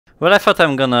Well, I thought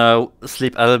I'm gonna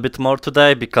sleep a little bit more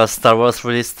today because Star Wars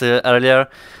released earlier,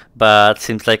 but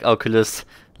seems like Oculus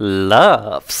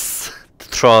loves to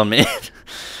troll me.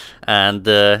 And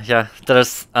yeah,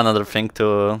 there's another thing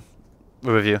to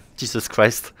review. Jesus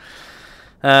Christ.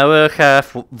 We'll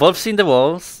have Wolves in the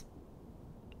Walls.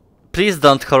 Please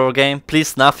don't horror game.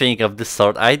 Please nothing of this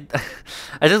sort. I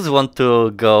just want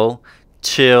to go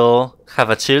chill,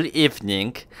 have a chill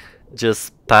evening,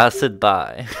 just pass it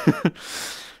by.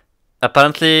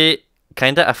 Apparently,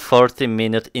 kinda a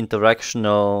 40-minute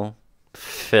interactional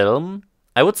film.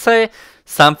 I would say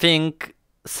something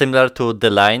similar to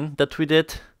The Line that we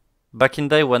did back in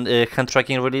the day when hand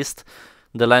tracking released.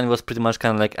 The Line was pretty much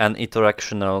kind of like an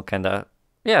interactional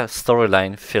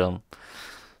storyline film.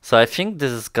 So I think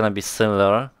this is gonna be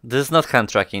similar. This is not hand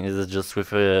tracking, this is just with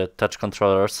touch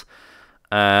controllers.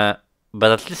 But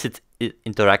at least it's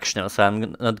interactional, so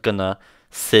I'm not gonna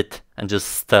sit and just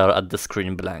stare at the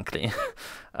screen blankly.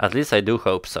 At least I do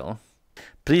hope so.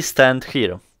 Please stand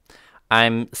here.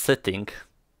 I'm sitting.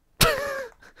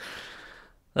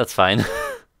 That's fine.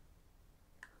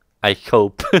 I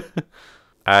hope.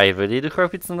 I really do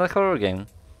hope it's not a horror game.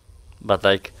 But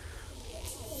like...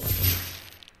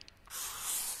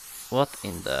 what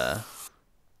in the...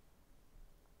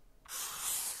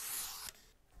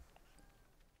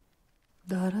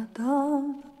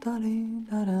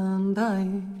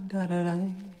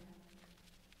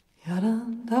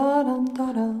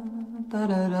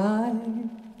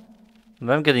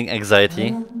 I'm getting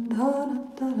anxiety.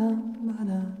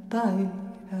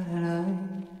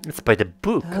 It's by the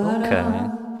book, okay.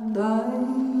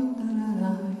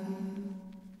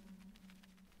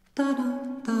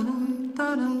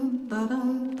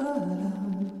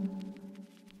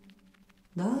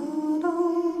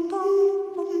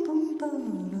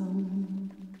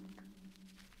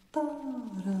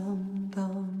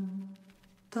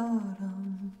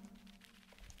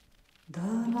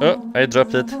 Oh, I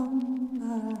dropped it.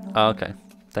 Oh, okay,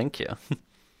 thank you.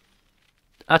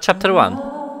 Chapter 1.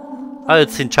 Oh,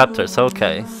 it's in chapters,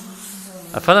 okay.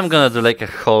 I thought I'm gonna do like a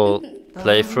whole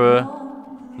playthrough,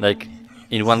 like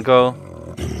in one go.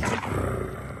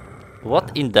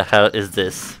 What in the hell is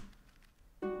this?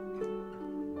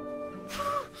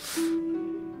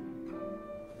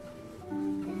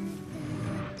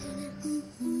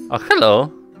 Oh,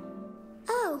 hello.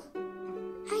 Oh,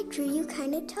 I drew you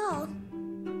kind of tall.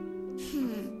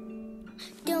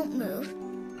 Don't move.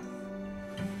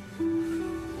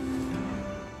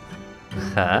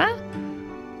 Huh?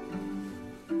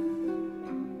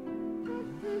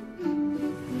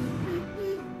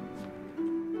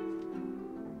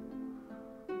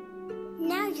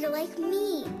 Now you're like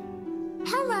me.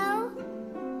 Hello.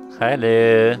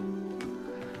 Hello.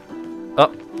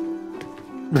 Oh.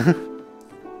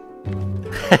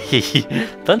 Hey,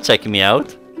 don't check me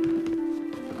out.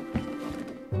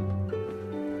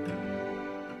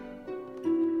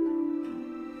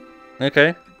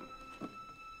 Okay.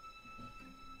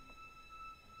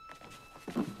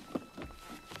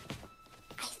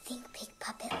 I think Big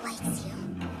Puppet likes you.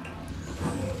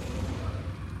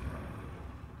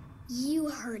 You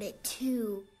heard it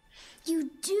too.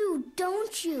 You do,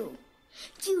 don't you?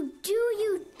 You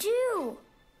do.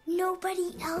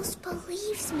 Nobody else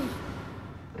believes me.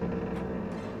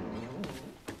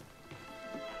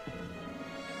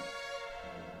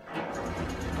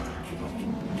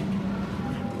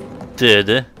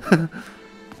 Did.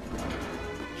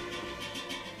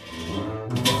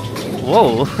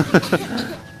 Whoa.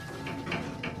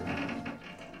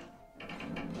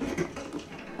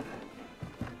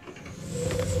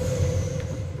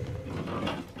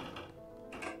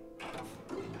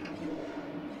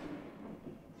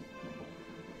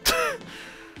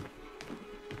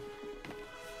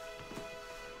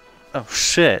 Oh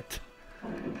shit.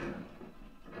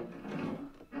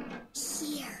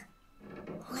 Here,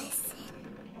 listen.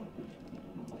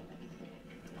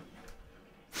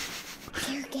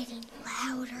 They're getting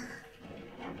louder.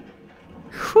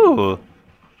 Whew.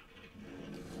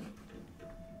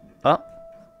 Oh.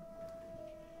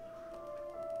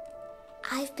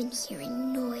 I've been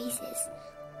hearing noises,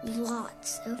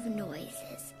 lots of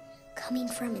noises, coming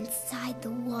from inside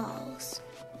the walls.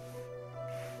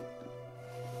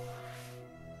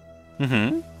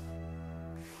 Mm-hmm.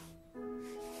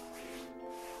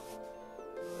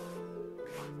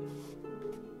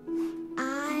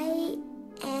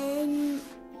 I-N-G.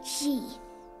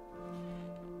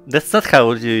 That's not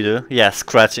how you do. Yeah,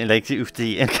 scratching like with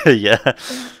the yeah. They're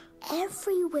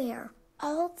everywhere,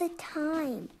 all the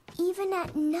time, even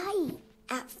at night.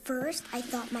 At first, I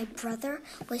thought my brother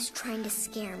was trying to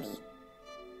scare me.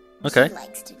 Okay. He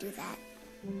likes to do that.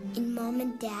 In Mom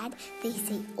and Dad, they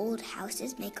say old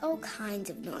houses make all kinds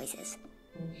of noises.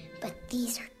 But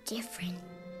these are different.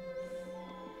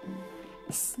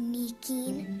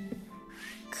 Sneaking,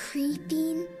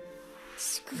 creeping,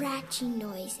 scratching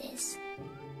noises.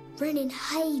 Run and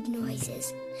hide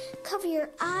noises. Cover your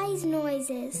eyes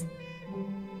noises.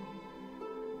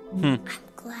 I'm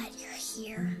glad you're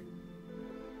here.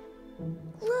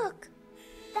 Look,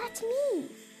 that's me.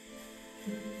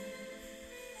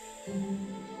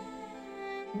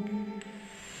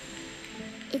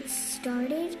 It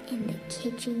started in the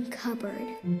kitchen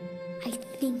cupboard. I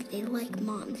think they like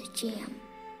Mom's jam.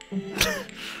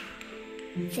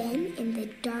 Then in the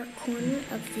dark corner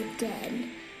of the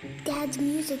den, Dad's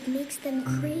music makes them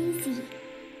crazy.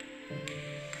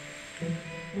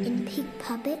 And Pig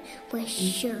Puppet was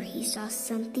sure he saw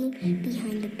something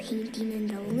behind the painting in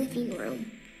the living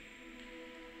room.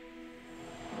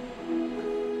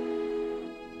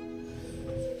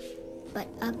 But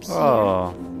up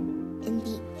here, in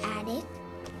the attic,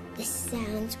 the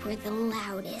sounds were the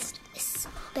loudest,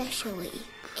 especially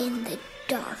in the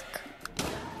dark.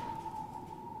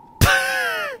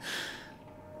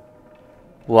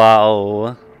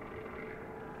 Wow.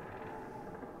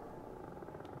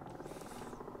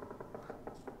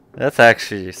 That's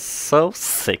actually so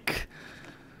sick.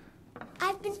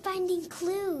 I've been finding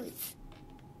clues.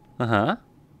 Uh-huh.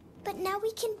 But now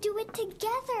we can do it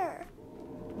together.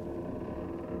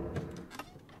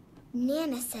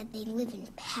 Nana said they live in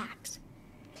packs.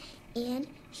 And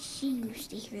she used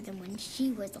to hear them when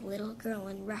she was a little girl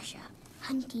in Russia,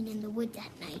 hunting in the woods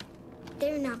at night.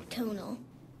 They're nocturnal.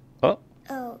 Oh.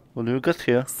 Oh. What do you got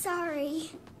here? Sorry.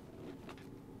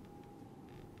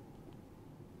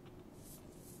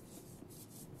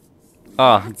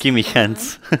 Ah, gimme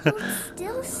hands. Hold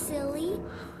still, silly.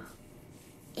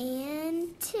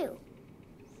 And 2.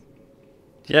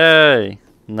 Yay!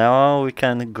 Now we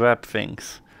can grab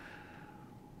things.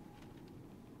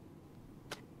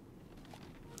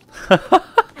 I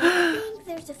think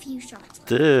there's a few shots left.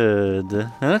 Dude,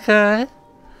 okay.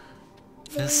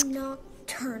 They're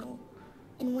nocturnal.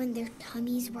 And when their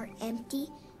tummies were empty,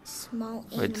 small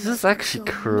animals. Wait, this is actually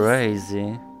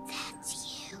crazy.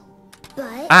 That's you.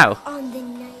 But Ow. on the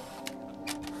night.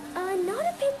 Not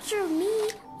a picture of me.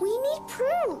 We need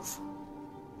proof.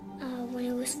 When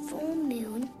it was full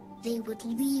moon, they would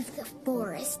leave the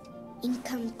forest and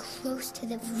come close to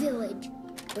the village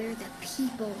where the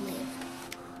people live.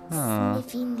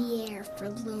 Sniffing the air for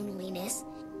loneliness.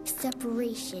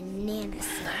 Separation, Nana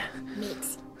said,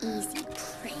 makes easy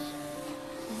prey.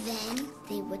 Then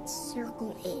they would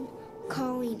circle in,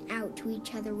 calling out to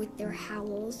each other with their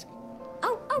howls.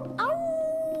 Ow, ow, ow!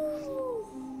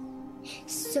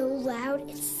 So loud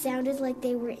it sounded like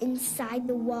they were inside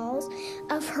the walls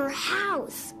of her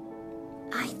house.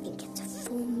 I think it's a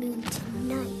full moon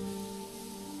tonight.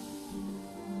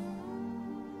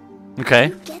 Okay.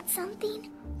 You get something?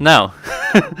 Now.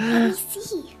 Let me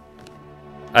see.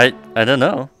 I don't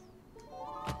know.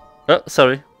 Oh,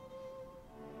 sorry.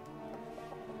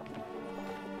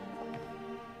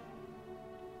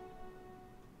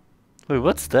 Wait,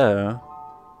 what's there?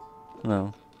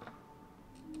 No.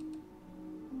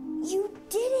 You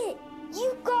did it!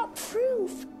 You got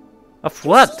proof! Of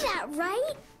what? See that,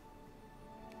 right?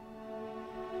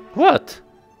 What?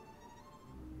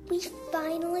 We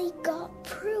finally got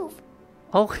proof.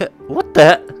 Okay, what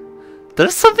the?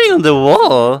 There's something on the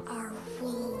wall. Our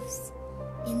wolves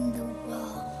in the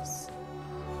walls.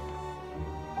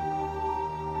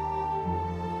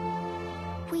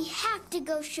 We have to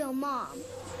go show Mom.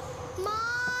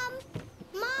 Mom!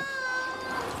 Mom!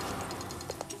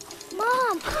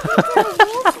 Mom! There are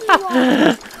wolves in the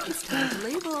walls. It's time to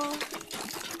label.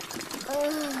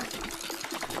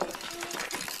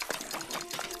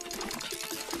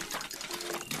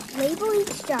 Label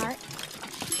each jar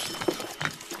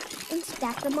and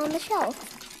stack them on the shelf.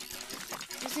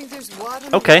 You think there's water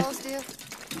on Okay. the walls, dear?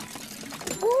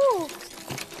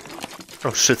 Wolves!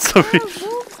 Oh shit, sorry. There are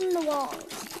wolves in the walls.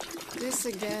 This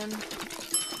again.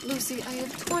 Lucy, I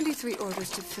have 23 orders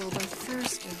to fill by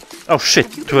Thursday. Oh shit,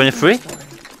 23? No.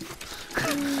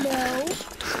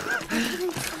 I've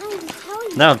been trying to tell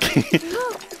you. Now, Look,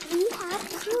 we have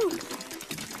proof.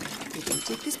 Did you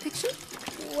take this picture?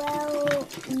 Well,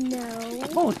 no.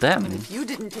 oh damn, If you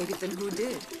didn't take it, then who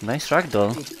did? nice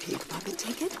ragdoll. Did Pig Puppet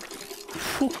take it?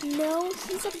 No,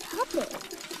 he's a puppet.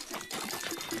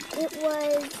 It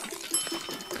was...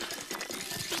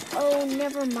 Oh,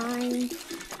 never mind.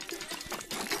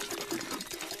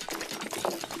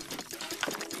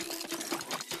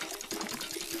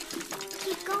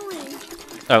 Keep going.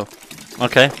 Oh,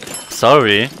 okay.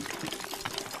 Sorry.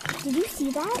 Did you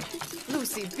see that?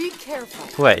 Lucy, Lucy, be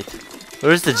careful. Wait,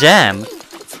 where's the jam?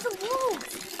 It's the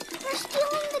wolves. They're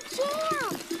stealing the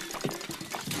jam.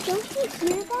 Don't you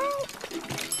hear that?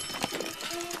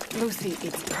 Lucy,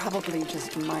 it's probably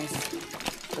just mice.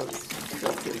 Those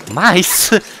filthy. Mice?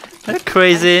 They're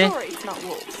crazy. I'm sorry it's not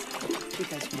wolves.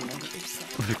 Because you know what they say.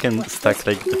 We can stack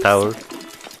like the tower.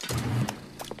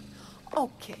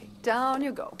 Okay, down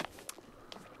you go.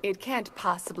 It can't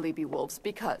possibly be wolves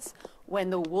because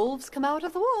when the wolves come out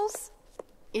of the walls,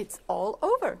 it's all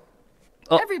over.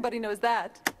 Oh. Everybody knows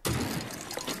that.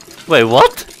 Wait,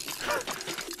 what?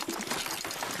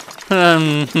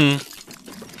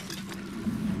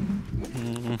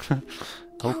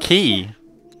 Okay.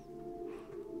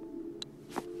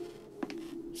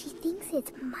 She thinks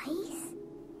it's mice?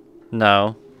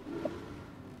 No.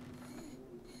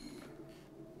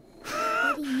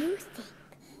 What do you think?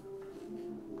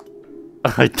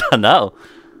 I don't know.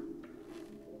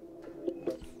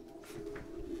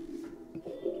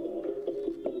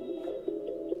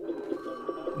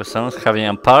 Someone's having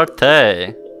a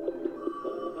party.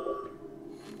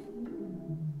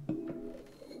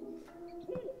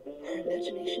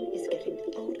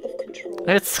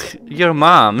 It's your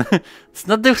mom. It's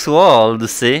not this world,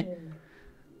 see?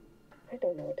 I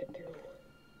don't know what to do.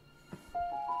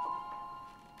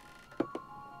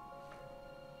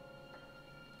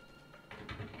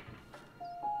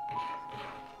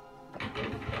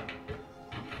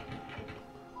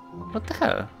 What the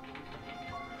hell?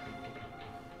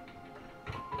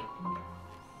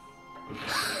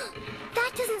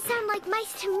 That doesn't sound like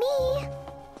mice to me.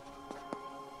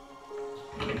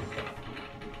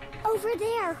 Over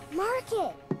there, mark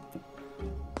it.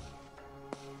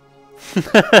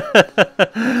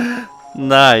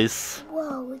 Nice.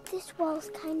 Whoa, this wall's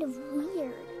kind of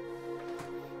weird.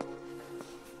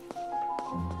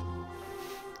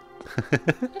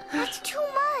 That's too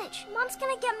much. Mom's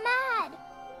gonna get mad.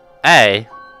 Hey.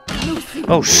 Lucy,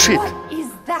 Oh shit. what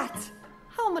is that?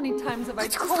 How many times have I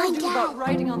Let's go told find you about out.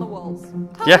 writing on the walls?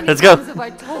 How Yeah, many let's go. times have I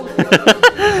told you?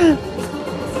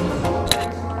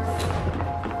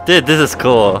 Dude, this is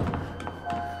cool.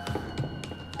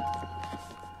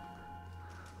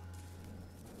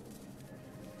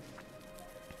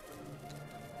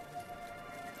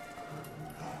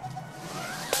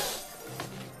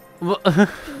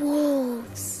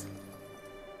 Wolves.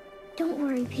 Don't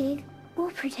worry, Pig.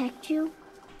 We'll protect you.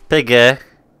 Piggy.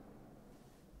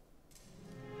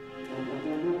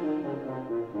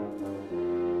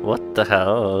 What the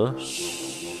hell?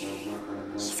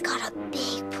 He's got a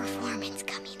big performance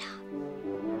coming up.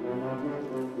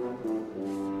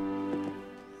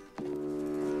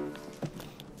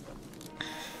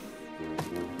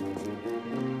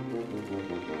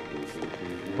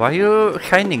 Why are you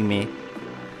hiding me?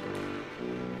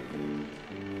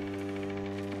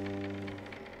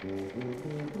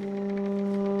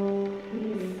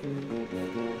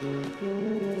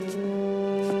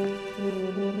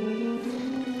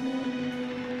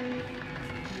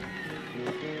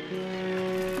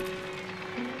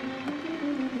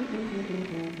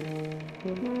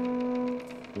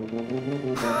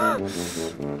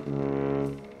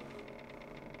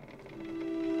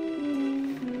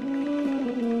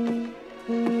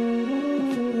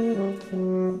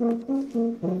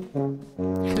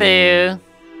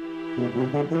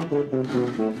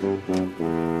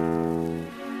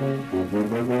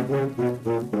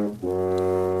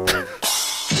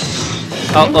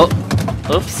 Hello.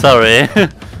 Oh, oops, sorry.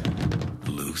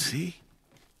 Lucy?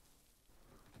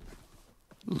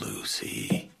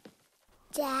 Lucy?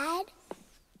 Dad,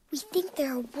 we think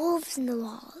there are wolves in the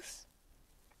walls.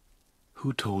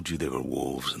 Who told you there were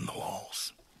wolves in the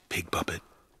walls? Pig puppet?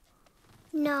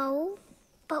 No,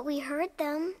 but we heard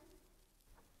them.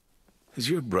 Has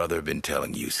your brother been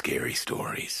telling you scary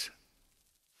stories?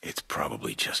 It's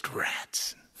probably just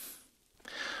rats.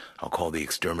 I'll call the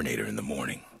exterminator in the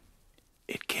morning.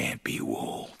 It can't be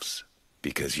wolves.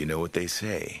 Because you know what they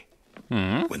say?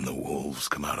 When the wolves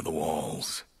come out of the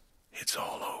walls, it's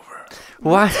all over.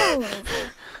 What?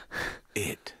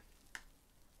 It.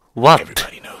 What?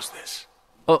 Everybody knows this.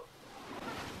 Oh.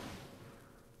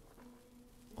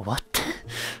 What?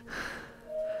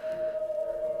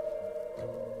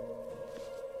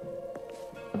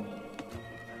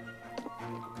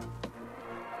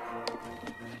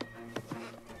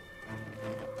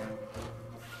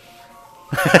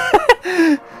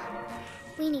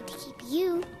 We need to keep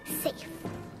you safe.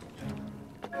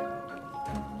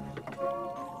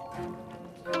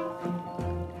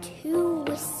 Two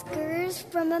whiskers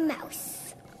from a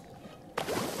mouse.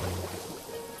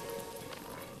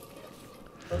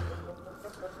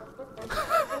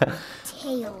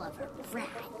 Tail of a rat.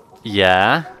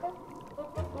 Yeah.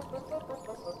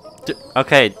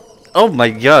 Okay. Oh my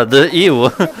god, ew.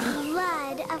 The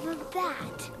blood of a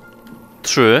bat.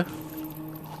 True.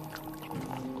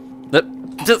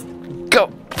 Just go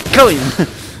in.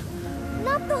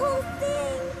 Not the whole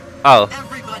thing. Oh.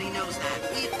 Everybody knows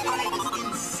that. Leaf Five is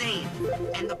insane.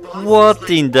 And the boss What is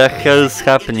in the hell is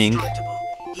happening? indestructible.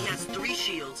 He has 3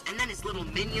 shields, and then his little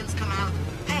minions come out.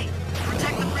 Hey,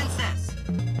 protect the princess.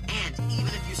 And even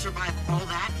if you survive all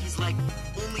that, he's like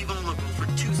only vulnerable for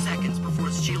 2 seconds before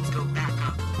his shields go back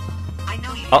up. I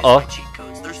know you use my cheat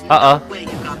codes. There's no way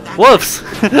you got that. Wolves!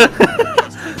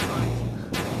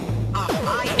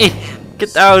 Oh, I am Get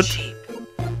so out! cheap.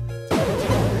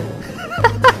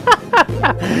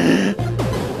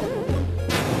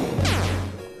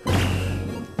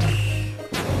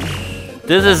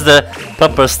 This is the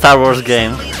proper Star Wars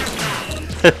game.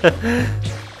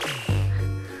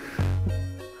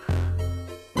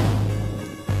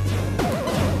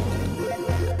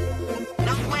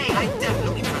 No way, I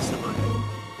definitely pressed the button.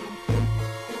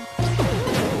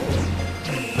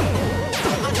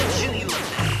 Don't let them shoot you like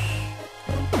that.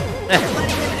 You're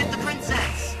letting him hit the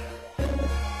princess.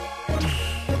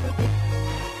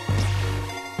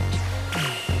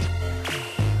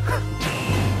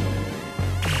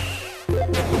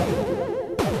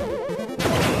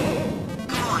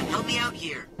 Come on, help me out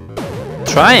here.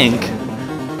 Trying.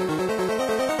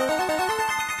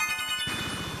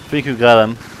 Think you got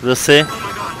him. We'll see. Oh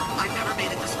my god, I've never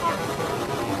made it this far.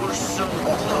 We're so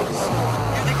close.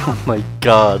 Here they come. Oh my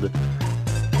god.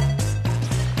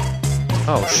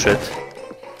 Oh shit.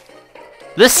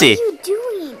 Let's see. What are you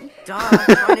doing? Duh,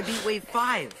 I'm trying to beat wave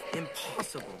 5.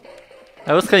 Impossible.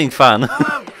 I was having fun.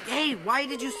 Hey, why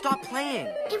did you stop playing?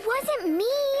 It wasn't me.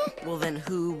 Well then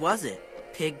who was it?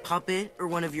 Pig Puppet or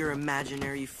one of your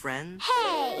imaginary friends?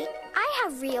 Hey, I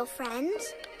have real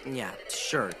friends. Yeah,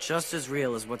 sure, just as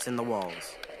real as what's in the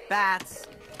walls. Bats.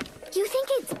 You think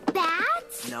it's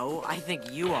bats? No, I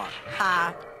think you are.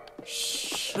 Ha!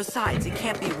 Shh. Besides, it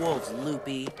can't be wolves,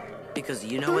 Loopy. Because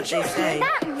you know what they say.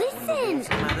 Not listen.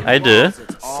 Come out of the I do. walls,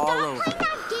 it's all over. Stop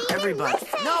that game and Everybody.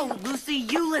 listen. No, Lucy,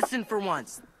 you listen for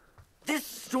once. This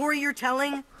story you're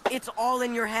telling, it's all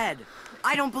in your head.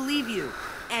 I don't believe you.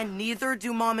 And neither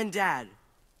do Mom and Dad.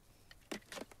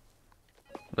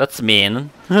 That's mean.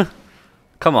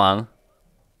 Come on.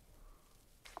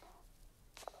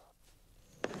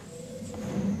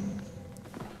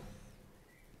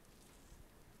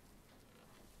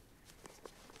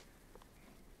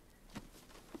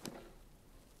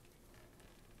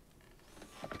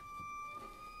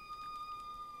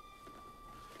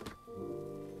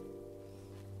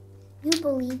 You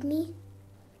believe me?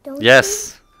 Don't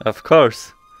Yes, of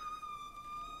course.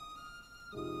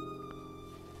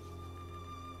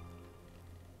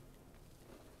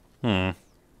 Hmm. you?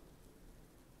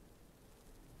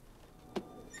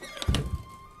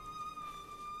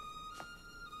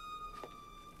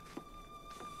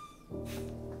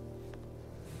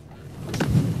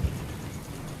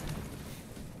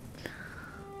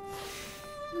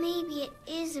 Maybe it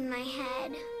is in my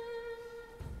head.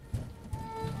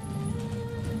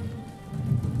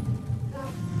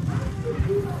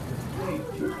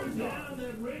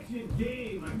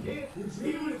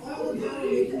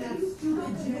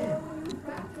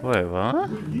 Wait, what?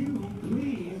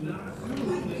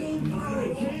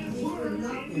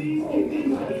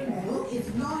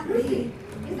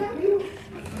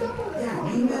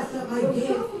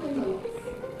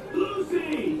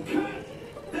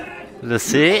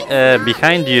 Lucy,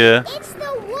 behind you. It's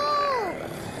the wolf.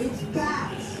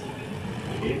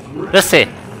 Lucy.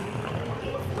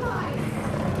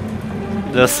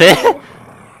 Lucy.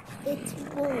 It's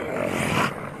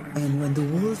wolf. And when the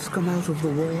wolves come out of the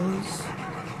walls,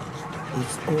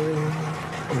 it's all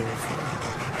over.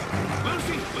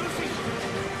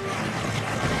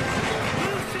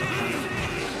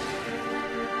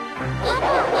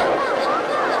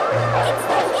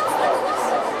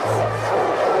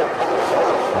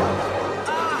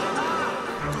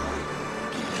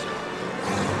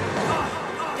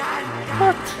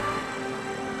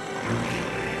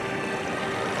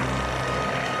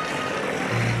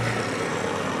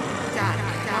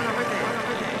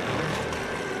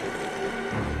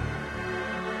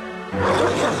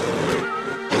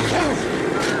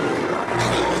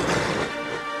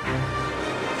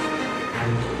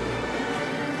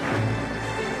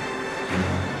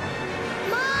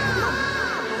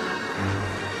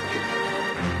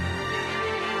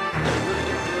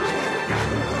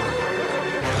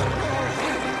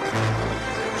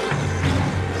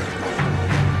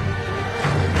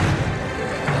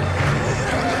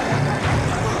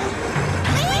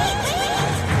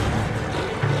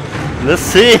 Let's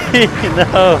see.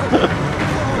 No.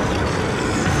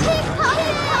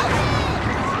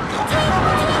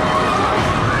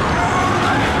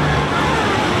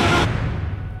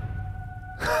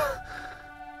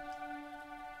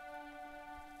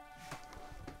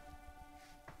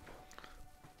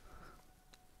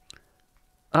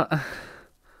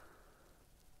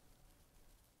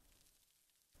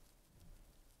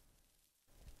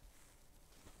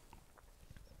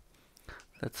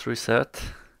 Let's reset.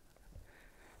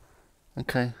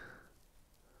 Okay.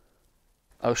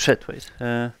 Oh shit, wait.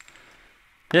 Yeah,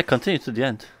 continue to the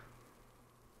end.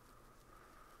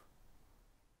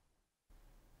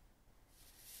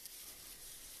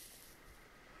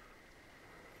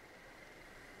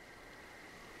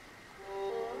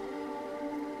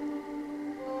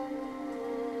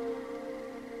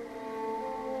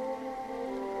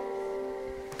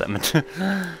 Damn it.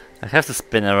 I have to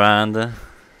spin around.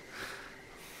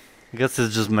 I guess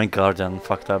it's just my guardian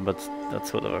fucked up, but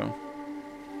that's whatever.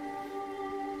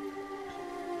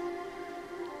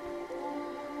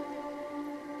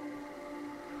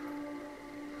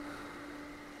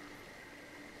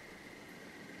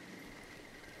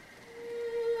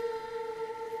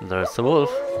 There's a wolf.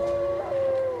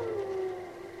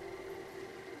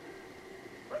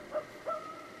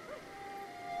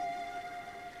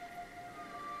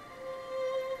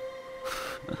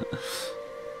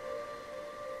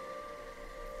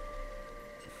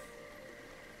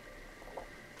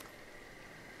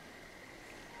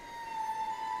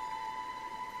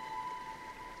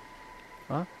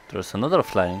 Oh, there's another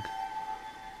flying.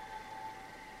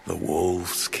 The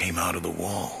wolves came out of the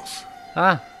walls.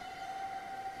 Ah.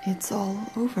 It's all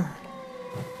over.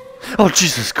 Oh,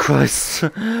 Jesus Christ.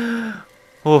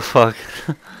 Oh, fuck.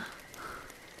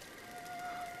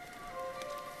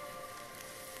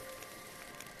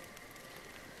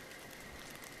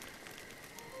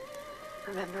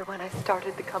 Remember when I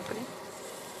started the company?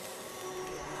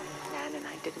 Nan and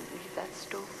I didn't leave that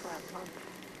stove for a month.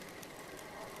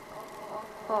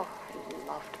 Oh, I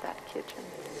loved that kitchen.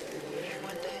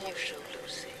 One day you showed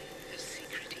Lucy a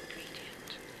secret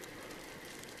ingredient.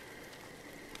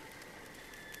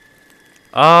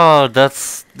 Oh,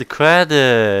 that's the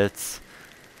credits.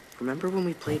 Remember when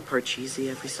we played Parcheesi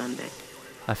every Sunday?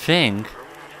 I think.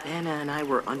 Nana and I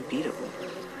were unbeatable.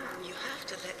 You have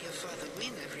to let your father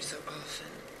win every so often.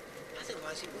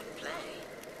 Otherwise he wouldn't play.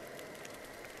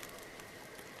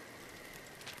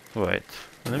 Wait,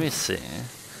 let me see.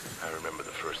 I remember the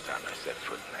first time I set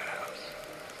foot in that house.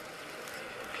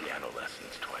 Piano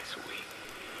lessons twice a week.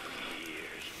 For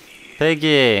years and years.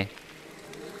 Peggy.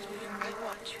 I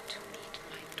want you to meet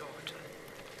my daughter.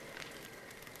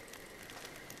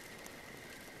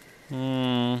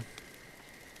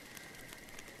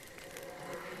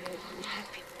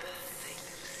 Happy birthday,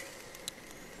 Lucy.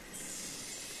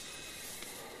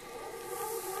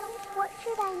 What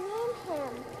should I name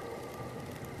him?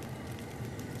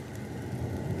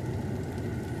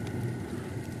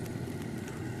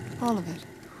 All of it.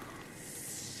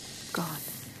 Gone.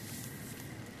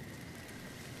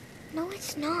 No,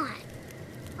 it's not.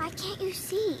 Why can't you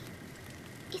see?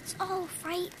 It's all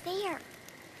right there.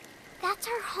 That's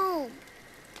our home.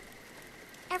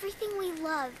 Everything we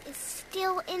love is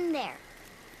still in there,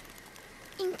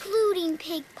 including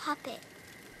Pig Puppet.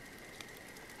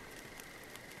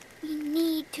 We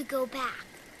need to go back.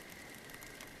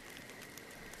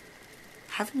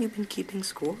 Haven't you been keeping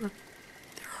score? There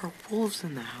are wolves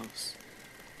in the house.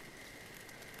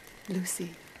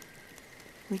 Lucy,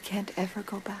 we can't ever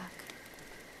go back.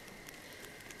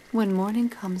 When morning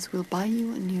comes, we'll buy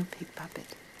you a new pig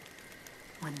puppet.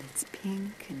 One that's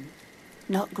pink and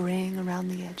not graying around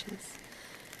the edges.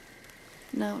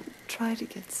 Now, try to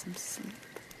get some sleep.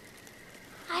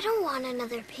 I don't want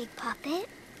another pig puppet.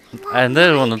 I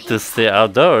never wanted to stay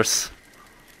outdoors.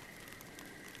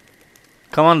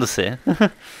 Come on, Lucy.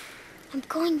 I'm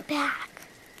going back.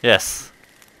 Yes.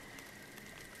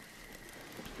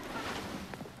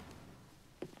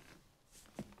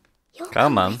 You'll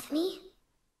Come come on. with me,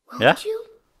 won't Yeah? you?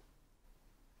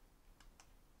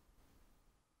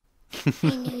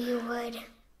 I knew you would.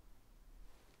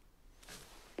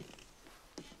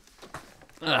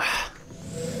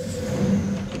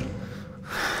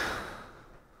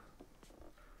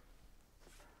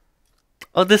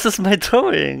 Oh, this is my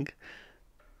drawing.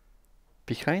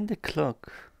 Behind the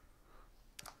clock.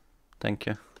 Thank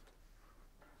you.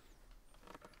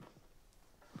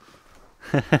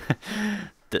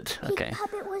 Did okay. Pig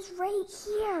Puppet was right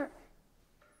here.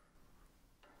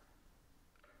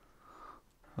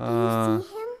 Do you see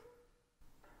him?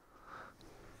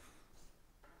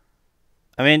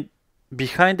 I mean,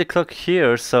 behind the clock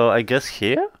here, so I guess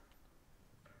here?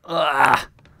 Ah.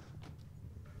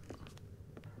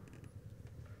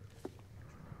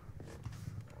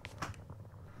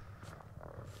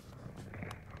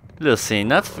 Lucy,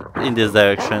 not in this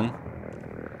direction.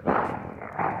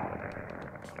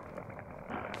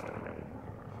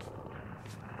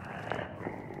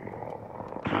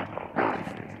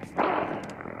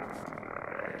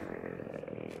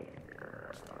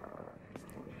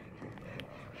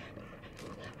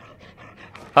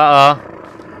 Uh-oh.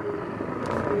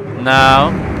 Now.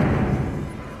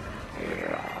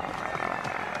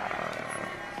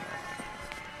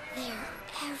 They're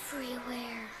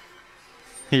everywhere.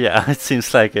 Yeah, it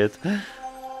seems like it. But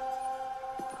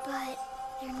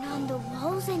they're not on the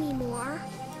walls anymore.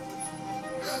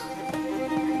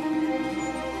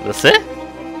 Lucy?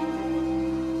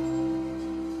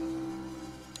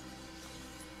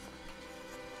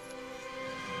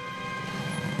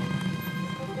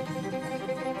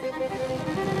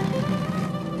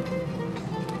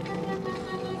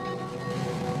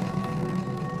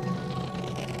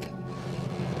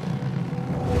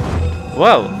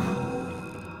 Whoa!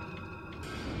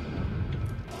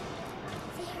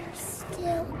 They're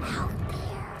still out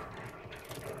there.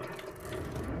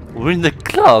 We're in the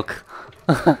clock!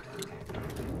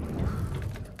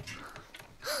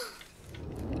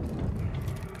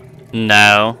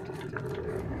 No.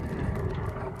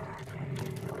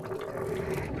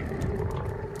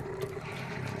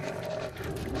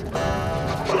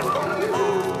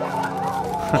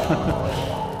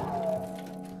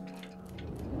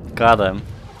 Got him.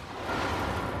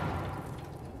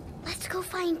 Let's go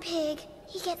find Pig.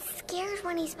 He gets scared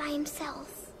when he's by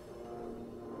himself.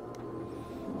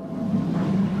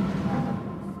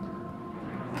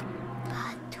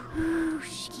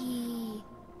 Batushki.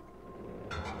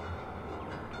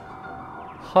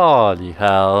 Holy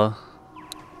hell.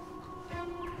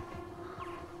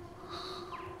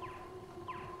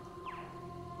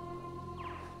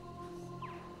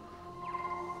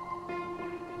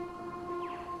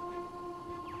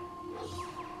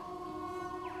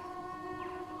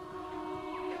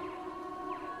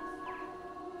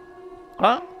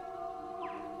 Huh?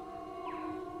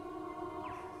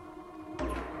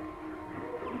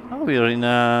 Oh, we're in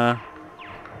a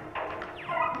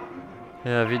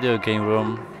video game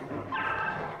room.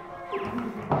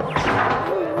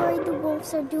 I'm worried the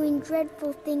wolves are doing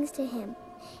dreadful things to him.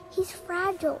 He's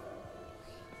fragile.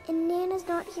 And Nana's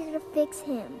not here to fix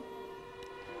him.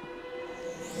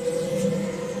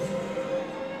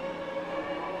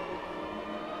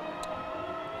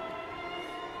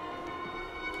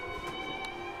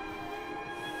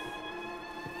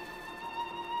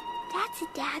 That's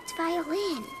Dad's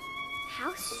violin.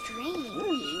 How strange.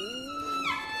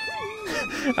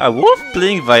 A wolf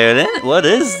playing violin? What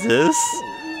is this?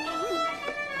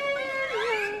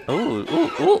 Oh,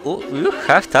 you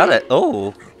have talent.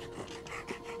 Oh.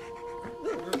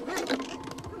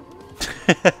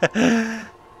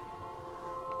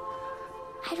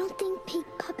 I don't think Pig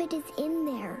Puppet is in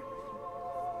there.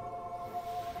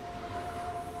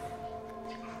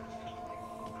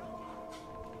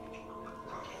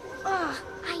 Ugh,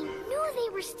 I knew they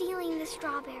were stealing the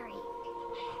strawberry.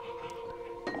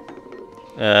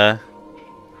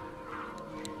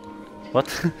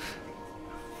 What?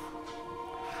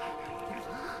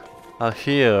 Oh,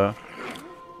 here.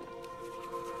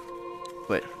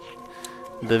 Wait.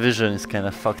 The vision is kind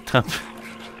of fucked up.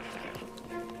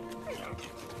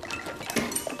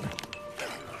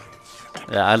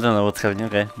 Yeah, I don't know what's happening.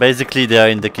 Okay. Basically, they are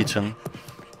in the kitchen.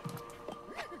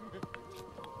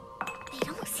 They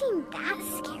don't seem that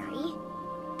scary.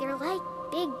 They're like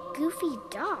big, goofy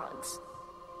dogs.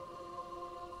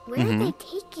 Where are they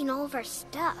taking all of our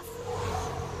stuff?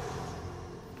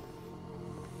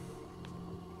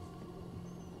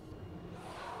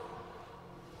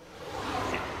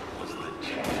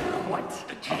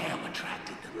 The jam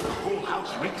attracted them. The whole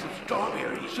house reeks of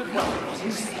strawberries. Should know.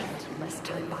 You said less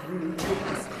time by new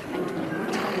tools, and when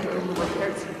you tied her in the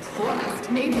repairs you promised,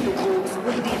 maybe the wolves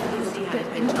wouldn't be able to get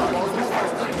into the walls of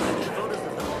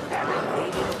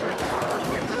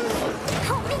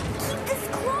Help me keep this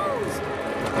closed!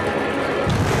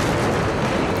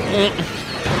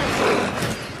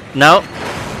 No.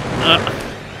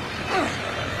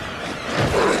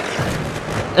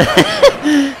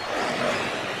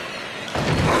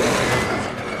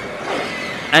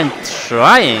 I'm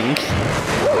trying.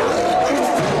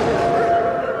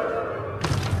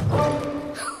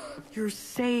 You're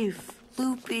safe.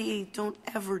 Loopy, don't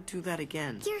ever do that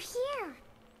again. You're here.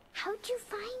 How'd you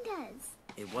find us?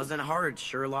 It wasn't hard,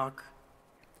 Sherlock.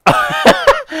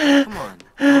 Come on,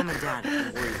 Mom and Dad,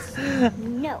 please.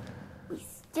 No, we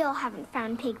still haven't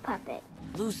found Pig Puppet.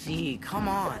 Lucy, come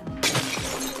on.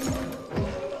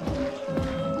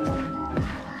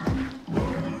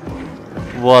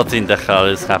 What in the hell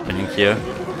is happening here?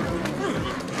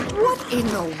 What in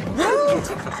the world?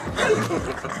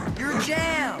 Your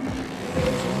jam!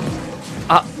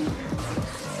 Ah!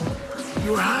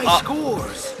 Your high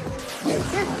scores.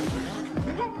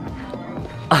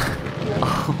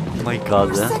 Oh my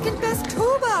god. Second best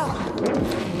tuba.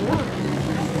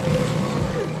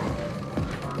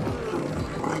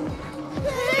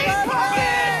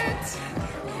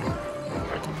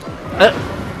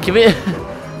 Give me.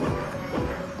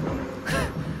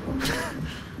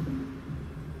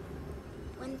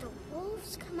 When the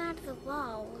wolves come out of the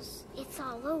walls, it's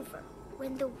all over.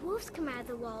 When the wolves come out of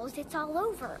the walls, it's all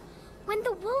over. When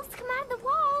the wolves come out of the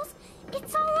walls,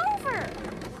 it's all over.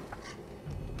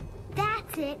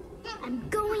 That's it. I'm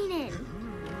going in.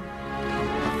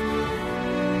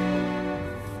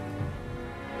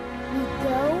 We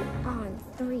go on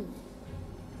 3.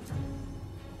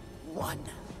 1.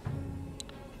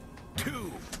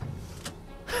 2.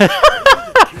 The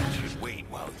kids should wait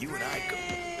while you and I go.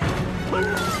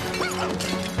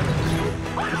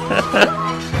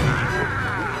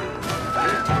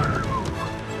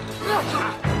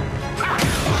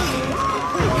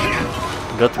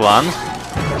 Got one.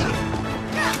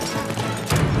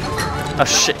 Oh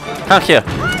shit! Come here!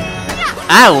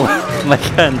 Ow! My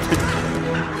hand!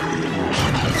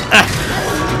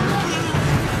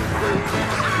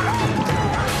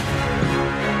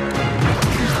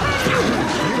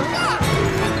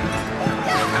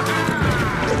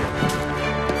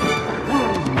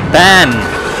 Bam!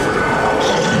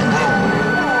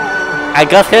 I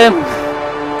got him!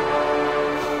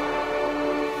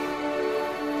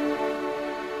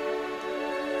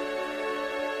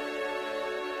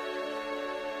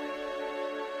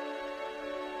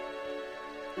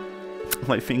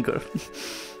 My finger.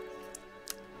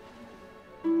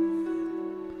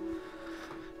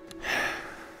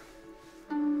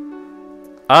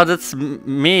 Oh, that's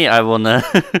me, I wanna.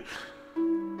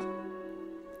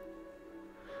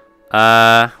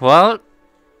 Well,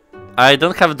 I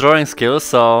don't have drawing skills,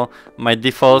 so my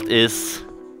default is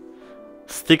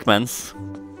stickmans.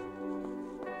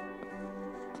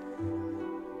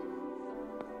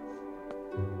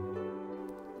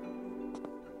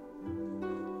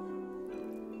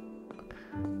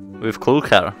 With cool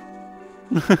hair.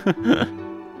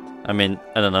 I mean,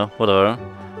 I don't know, whatever.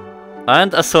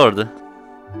 And a sword.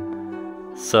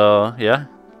 So, yeah.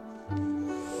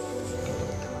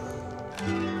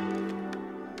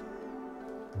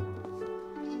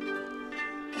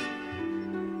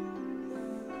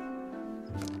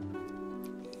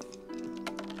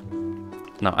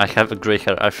 No, I have a grey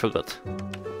hair, I forgot.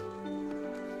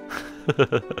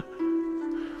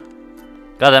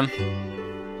 Got him.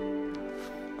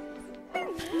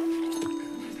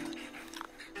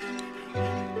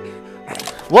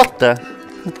 What the?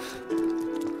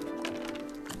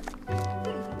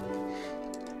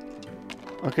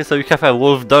 Okay, so you have a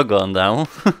wolf dog on now.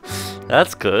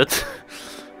 That's good.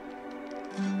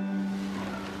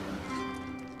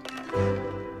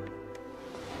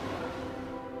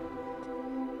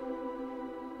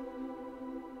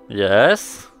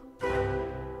 Yes.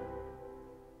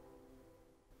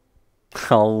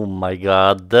 Oh my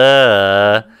god,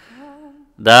 that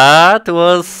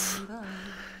was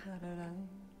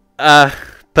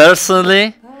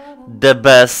personally the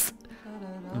best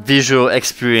visual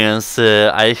experience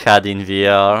I had in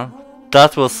VR.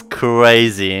 That was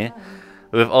crazy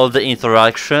with all the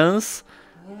interactions,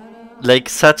 like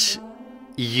such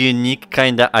unique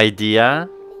kind of idea.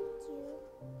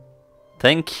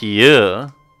 Thank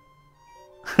you.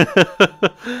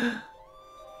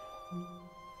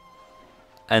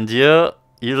 And you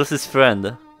lost his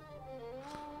friend.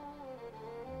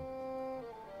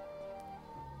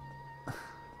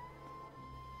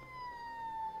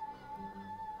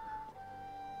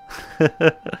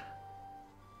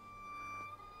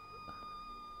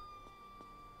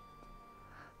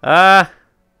 Ah,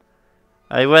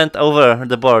 I went over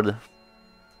the board.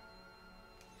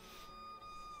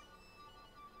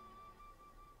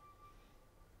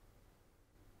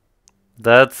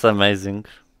 That's amazing.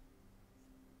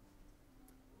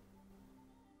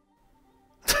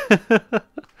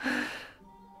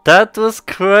 That was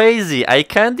crazy. I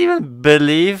can't even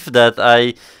believe that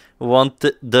I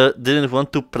didn't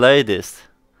want to play this.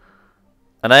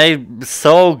 And I'm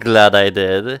so glad I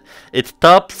did. It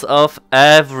tops off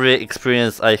every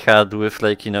experience I had with,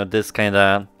 like, you know, this kind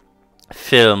of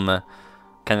film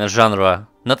kind of genre.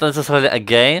 Not necessarily a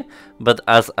game, but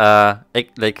as a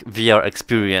like VR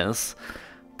experience.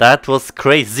 That was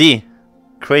crazy.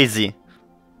 Crazy.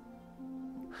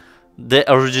 The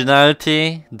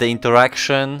originality, the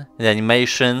interaction, the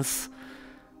animations.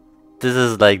 This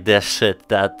is like the shit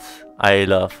that I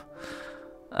love.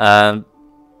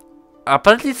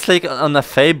 Apparently it's like on a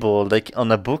fable, like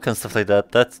on a book and stuff like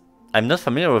that. That's, I'm not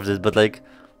familiar with this, but like,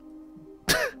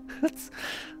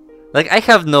 like I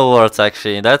have no words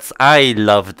actually. I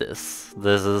love this.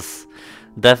 This is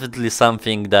definitely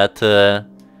something that I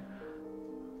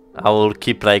will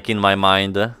keep like in my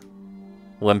mind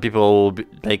when people will be,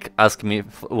 like ask me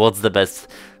what's the best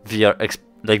VR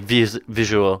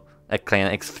visual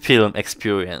film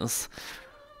experience.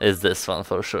 Is this one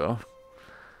for sure.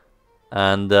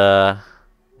 And yeah,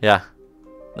 yeah,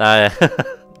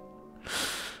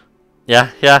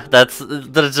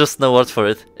 there's just no word for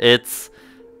it. It's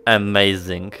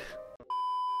amazing.